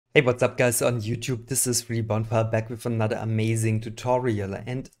Hey, what's up guys on YouTube? This is Rebonfire back with another amazing tutorial,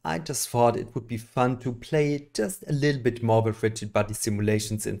 and I just thought it would be fun to play just a little bit more with rigid body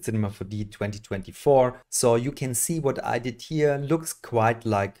simulations in Cinema 4D 2024. So you can see what I did here looks quite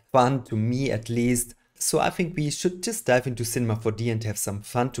like fun to me at least. So I think we should just dive into Cinema 4D and have some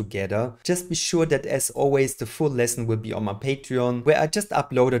fun together. Just be sure that as always the full lesson will be on my Patreon, where I just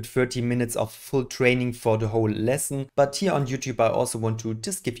uploaded 30 minutes of full training for the whole lesson. But here on YouTube I also want to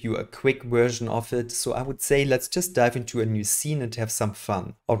just give you a quick version of it. So I would say let's just dive into a new scene and have some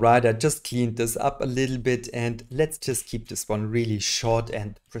fun. Alright, I just cleaned this up a little bit and let's just keep this one really short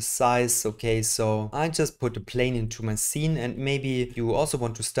and precise. Okay, so I just put a plane into my scene, and maybe you also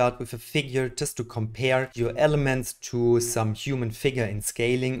want to start with a figure just to compare your elements to some human figure in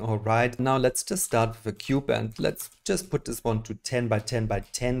scaling. Alright, now let's just start with a cube and let's just put this one to 10 by 10 by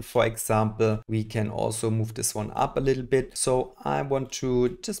 10 for example. We can also move this one up a little bit. So I want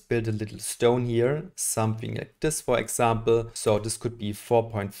to just build a little stone here, something like this for example. So this could be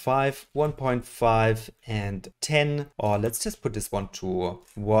 4.5, 1.5 and 10, or let's just put this one to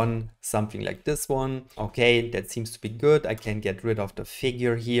 1, something like this one. Okay, that seems to be good. I can get rid of the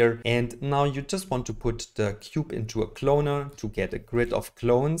figure here, and now you just want to put the cube into a cloner to get a grid of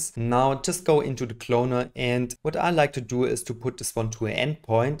clones. Now just go into the cloner, and what I like to do is to put this one to an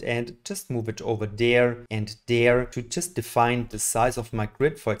endpoint and just move it over there and there to just define the size of my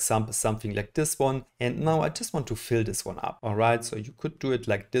grid, for example something like this one. And now I just want to fill this one up. Alright, so you could do it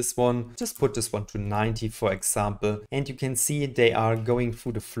like this one, just put this one to 90 for example, and you can see they are going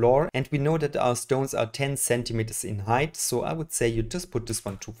through the floor, and we know that our stones are 10 centimeters in height. So I would say you just put this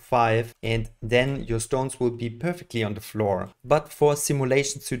one to 5, and then your stones will be perfectly on the floor. But for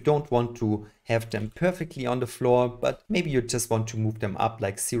simulations you don't want to have them perfectly on the floor, but maybe you just want to move them up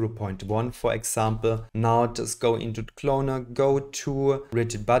like 0.1 for example. Now just go into the cloner, go to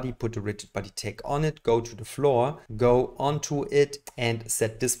rigid body, put a rigid body tag on it, go to the floor, go onto it and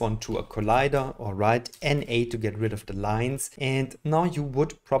set this one to a collider. Alright, NA to get rid of the lines, and now you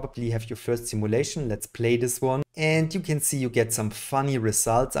would probably have your first simulation. Let's play this one, and you can see you get some funny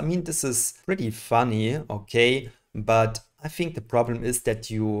results. I mean, this is pretty funny, okay, but I think the problem is that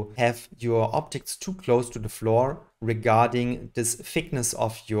you have your objects too close to the floor regarding this thickness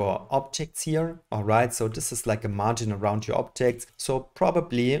of your objects here. Alright, so this is like a margin around your objects. So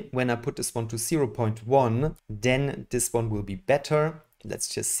probably when I put this one to 0.1, then this one will be better. Let's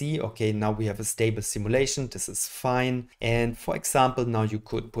just see. Okay, now we have a stable simulation. This is fine. And for example, now you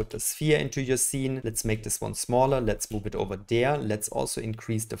could put a sphere into your scene. Let's make this one smaller. Let's move it over there. Let's also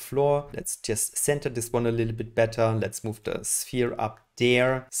increase the floor. Let's just center this one a little bit better. Let's move the sphere up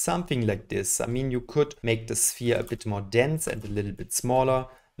there. Something like this. I mean, you could make the sphere a bit more dense and a little bit smaller.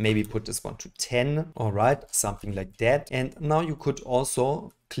 Maybe put this one to 10. Alright, something like that. And now you could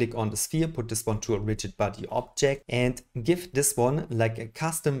also click on the sphere, put this one to a rigid body object and give this one like a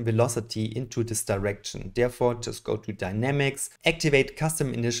custom velocity into this direction. Therefore, just go to dynamics, activate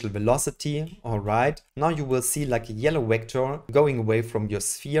custom initial velocity. Alright, now you will see like a yellow vector going away from your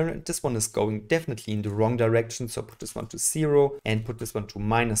sphere. This one is going definitely in the wrong direction. So put this one to 0 and put this one to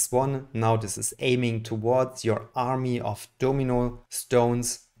 -1. Now this is aiming towards your army of domino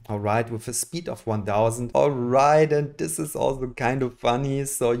stones. Alright, with a speed of 1000. Alright, and this is also kind of funny.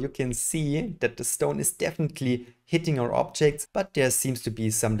 So you can see that the stone is definitely hitting our objects, but there seems to be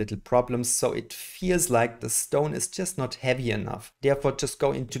some little problems. So it feels like the stone is just not heavy enough. Therefore, just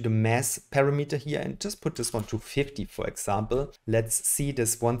go into the mass parameter here and just put this one to 50, for example. Let's see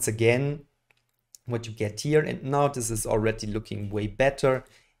this once again, what you get here. And now this is already looking way better.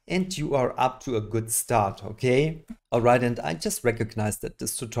 And you are up to a good start, okay? Alright, and I just recognized that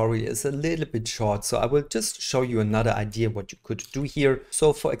this tutorial is a little bit short, so I will just show you another idea what you could do here.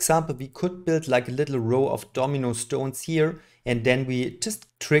 So for example, we could build like a little row of domino stones here, and then we just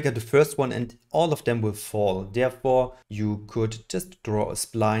trigger the first one and all of them will fall. Therefore, you could just draw a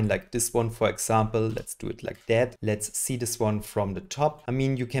spline like this one, for example. Let's do it like that. Let's see this one from the top. I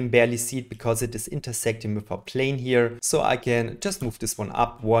mean, you can barely see it because it is intersecting with our plane here. So I can just move this one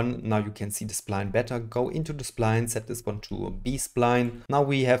up one. Now you can see the spline better. Go into the spline, set this one to a B spline. Now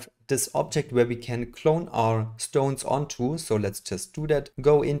we have this object where we can clone our stones onto. So let's just do that.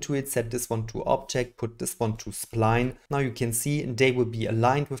 Go into it, set this one to object, put this one to spline. Now you can see they will be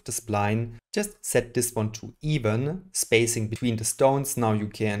aligned with the spline. Just set this one to even spacing between the stones. Now you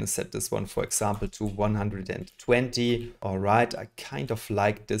can set this one, for example, to 120. Alright, I kind of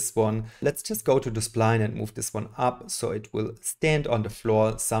like this one. Let's just go to the spline and move this one up so it will stand on the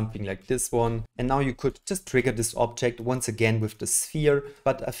floor, something like this one. And now you could just trigger this object once again with the sphere,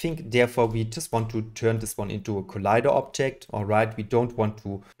 but I think think therefore we just want to turn this one into a collider object. All right, we don't want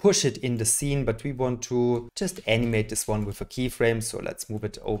to push it in the scene, but we want to just animate this one with a keyframe. So let's move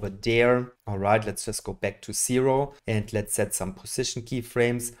it over there. All right, let's just go back to 0 and let's set some position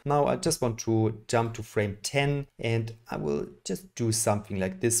keyframes. Now I just want to jump to frame 10 and I will just do something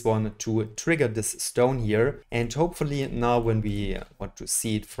like this one to trigger this stone here. And hopefully now when we want to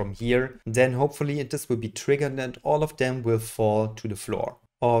see it from here, then hopefully this will be triggered and all of them will fall to the floor.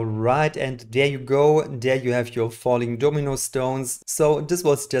 Alright, and there you go, there you have your falling domino stones. So this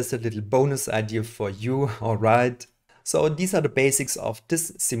was just a little bonus idea for you, alright. So these are the basics of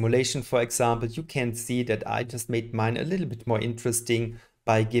this simulation. For example, you can see that I just made mine a little bit more interesting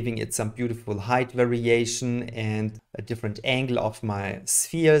by giving it some beautiful height variation and a different angle of my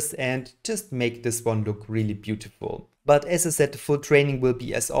spheres and just make this one look really beautiful. But as I said, the full training will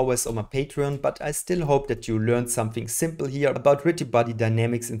be as always on my Patreon, but I still hope that you learned something simple here about rigid body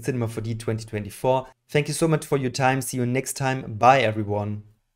dynamics in Cinema 4D 2024. Thank you so much for your time. See you next time. Bye everyone.